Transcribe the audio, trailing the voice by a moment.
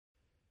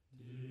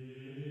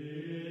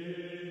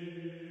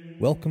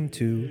Welcome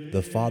to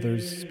The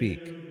Fathers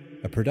Speak,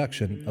 a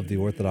production of the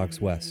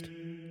Orthodox West.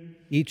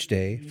 Each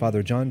day,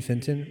 Father John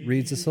Fenton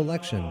reads a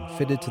selection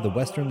fitted to the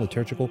Western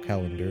liturgical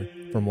calendar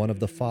from one of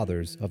the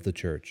Fathers of the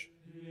Church.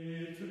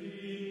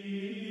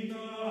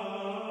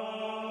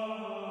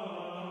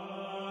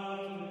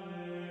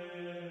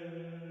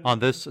 On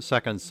this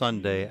second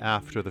Sunday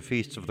after the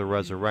Feast of the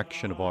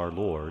Resurrection of our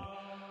Lord,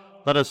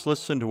 let us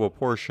listen to a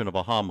portion of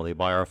a homily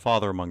by our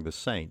Father among the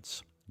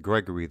Saints,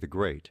 Gregory the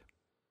Great.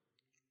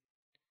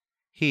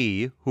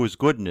 He whose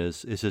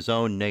goodness is his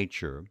own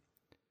nature,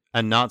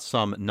 and not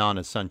some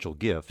non-essential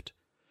gift,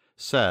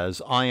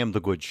 says, I am the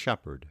Good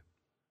Shepherd.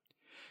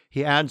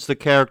 He adds the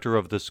character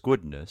of this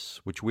goodness,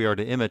 which we are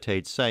to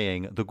imitate,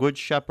 saying, the Good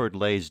Shepherd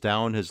lays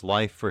down his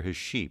life for his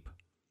sheep.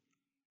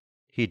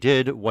 He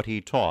did what he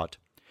taught.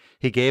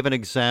 He gave an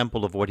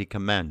example of what he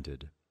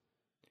commanded.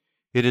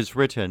 It is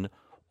written,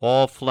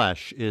 all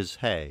flesh is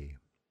hay.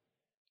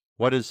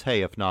 What is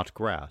hay if not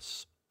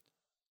grass?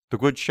 The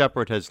Good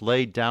Shepherd has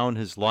laid down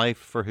his life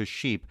for his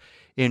sheep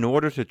in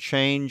order to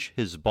change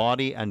his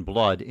body and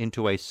blood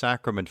into a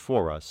sacrament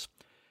for us,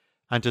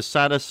 and to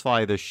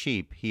satisfy the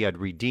sheep he had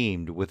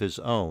redeemed with his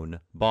own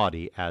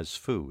body as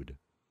food.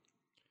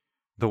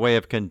 The way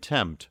of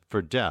contempt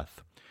for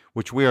death,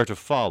 which we are to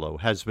follow,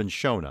 has been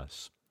shown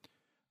us.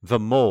 The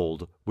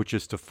mold which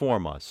is to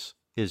form us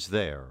is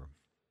there.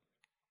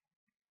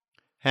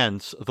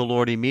 Hence, the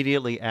Lord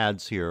immediately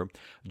adds here,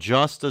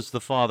 just as the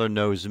Father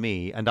knows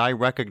me, and I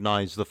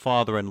recognize the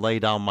Father and lay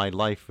down my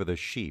life for the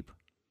sheep.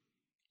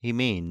 He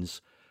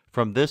means,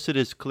 from this it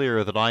is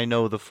clear that I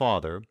know the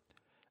Father,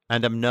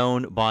 and am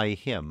known by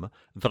him,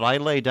 that I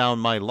lay down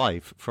my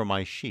life for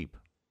my sheep.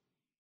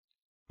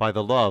 By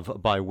the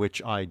love by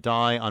which I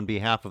die on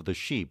behalf of the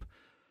sheep,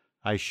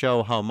 I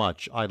show how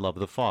much I love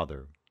the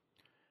Father.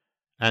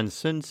 And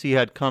since he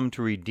had come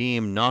to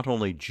redeem not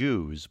only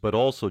Jews, but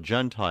also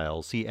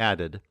Gentiles, he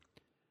added,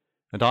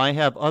 and I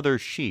have other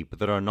sheep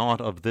that are not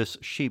of this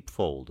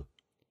sheepfold.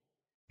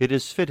 It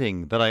is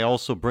fitting that I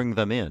also bring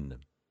them in,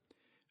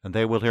 and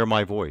they will hear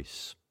my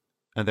voice,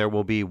 and there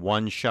will be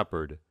one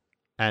shepherd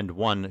and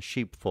one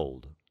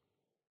sheepfold.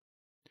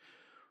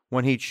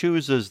 When he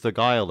chooses the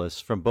guileless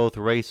from both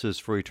races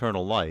for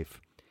eternal life,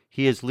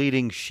 he is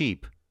leading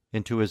sheep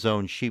into his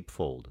own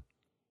sheepfold.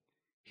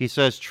 He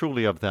says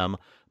truly of them,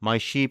 my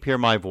sheep hear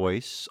my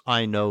voice,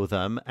 I know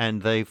them,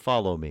 and they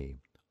follow me.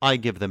 I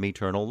give them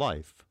eternal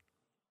life.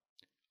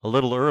 A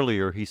little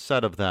earlier he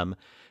said of them,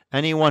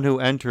 anyone who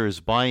enters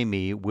by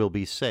me will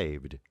be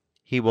saved.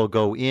 He will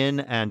go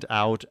in and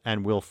out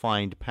and will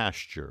find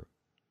pasture.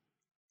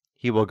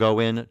 He will go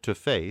in to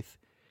faith.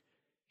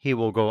 He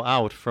will go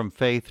out from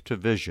faith to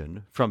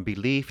vision, from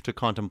belief to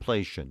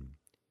contemplation.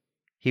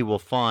 He will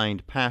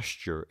find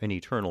pasture and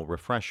eternal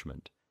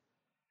refreshment.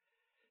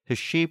 His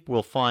sheep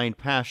will find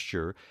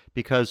pasture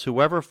because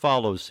whoever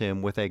follows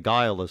him with a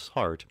guileless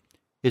heart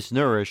is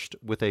nourished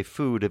with a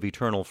food of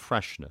eternal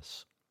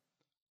freshness.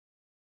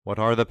 What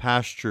are the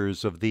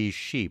pastures of these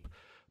sheep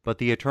but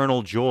the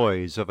eternal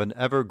joys of an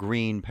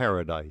evergreen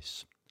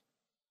paradise?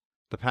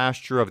 The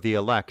pasture of the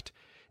elect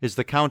is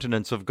the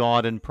countenance of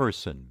God in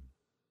person.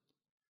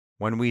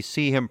 When we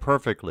see him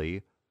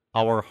perfectly,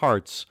 our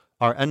hearts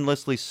are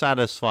endlessly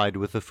satisfied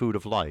with the food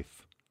of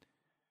life.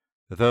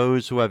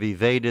 Those who have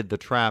evaded the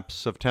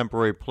traps of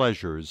temporary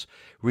pleasures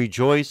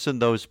rejoice in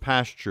those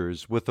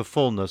pastures with the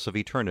fullness of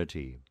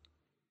eternity.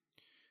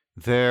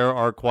 There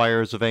are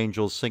choirs of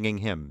angels singing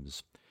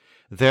hymns.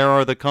 There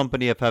are the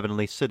company of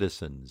heavenly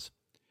citizens.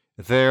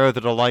 There the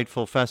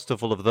delightful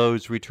festival of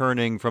those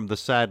returning from the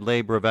sad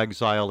labor of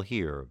exile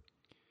here.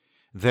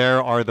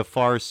 There are the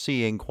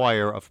far-seeing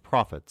choir of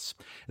prophets.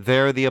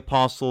 There the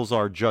apostles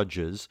are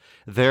judges.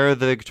 There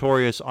the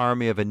victorious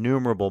army of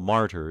innumerable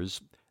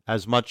martyrs,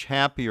 as much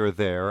happier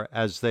there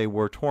as they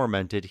were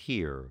tormented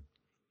here.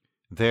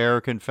 There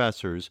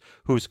confessors,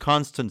 whose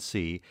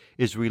constancy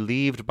is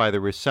relieved by the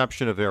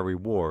reception of their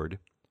reward.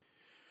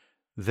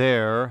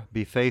 There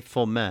be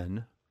faithful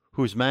men,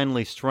 whose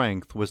manly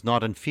strength was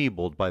not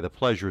enfeebled by the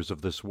pleasures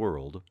of this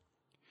world.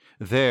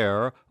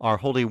 There are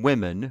holy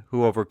women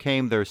who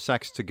overcame their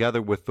sex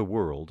together with the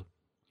world.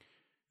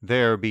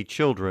 There be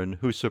children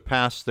who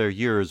surpass their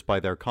years by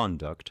their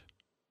conduct.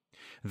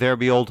 There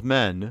be old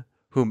men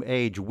whom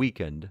age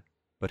weakened,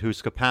 but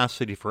whose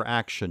capacity for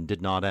action did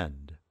not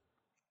end.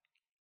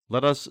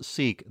 Let us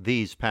seek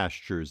these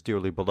pastures,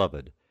 dearly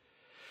beloved.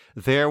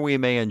 There we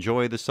may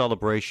enjoy the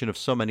celebration of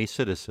so many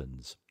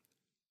citizens.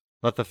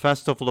 Let the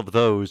festival of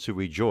those who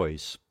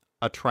rejoice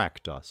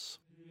attract us.